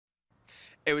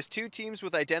It was two teams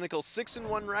with identical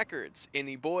 6-1 records in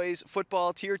the boys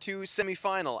football Tier 2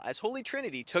 semifinal as Holy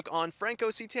Trinity took on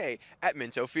Franco-Cite at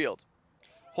Minto Field.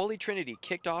 Holy Trinity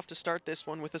kicked off to start this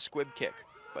one with a squib kick,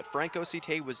 but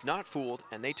Franco-Cite was not fooled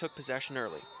and they took possession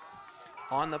early.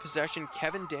 On the possession,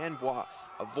 Kevin Danbois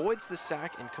avoids the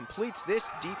sack and completes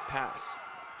this deep pass.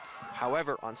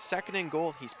 However, on 2nd and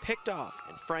goal, he's picked off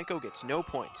and Franco gets no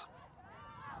points.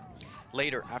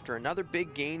 Later, after another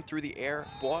big gain through the air,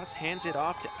 Bois hands it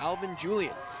off to Alvin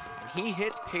Julian, and he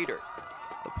hits pay dirt.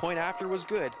 The point after was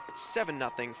good,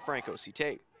 7-0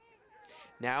 Franco-Cite.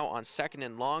 Now on 2nd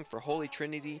and long for Holy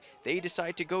Trinity, they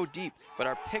decide to go deep, but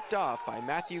are picked off by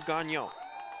Matthew Gagnon.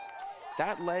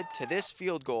 That led to this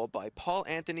field goal by Paul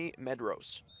Anthony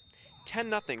Medros.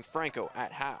 10-0 Franco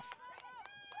at half.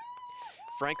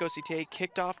 Franco-Cite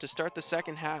kicked off to start the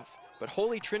second half, but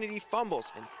Holy Trinity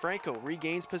fumbles and Franco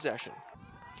regains possession.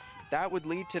 That would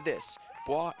lead to this,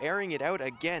 Bois airing it out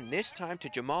again, this time to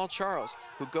Jamal Charles,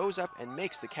 who goes up and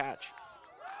makes the catch.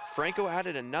 Franco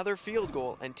added another field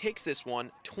goal and takes this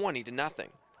one 20-0.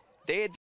 They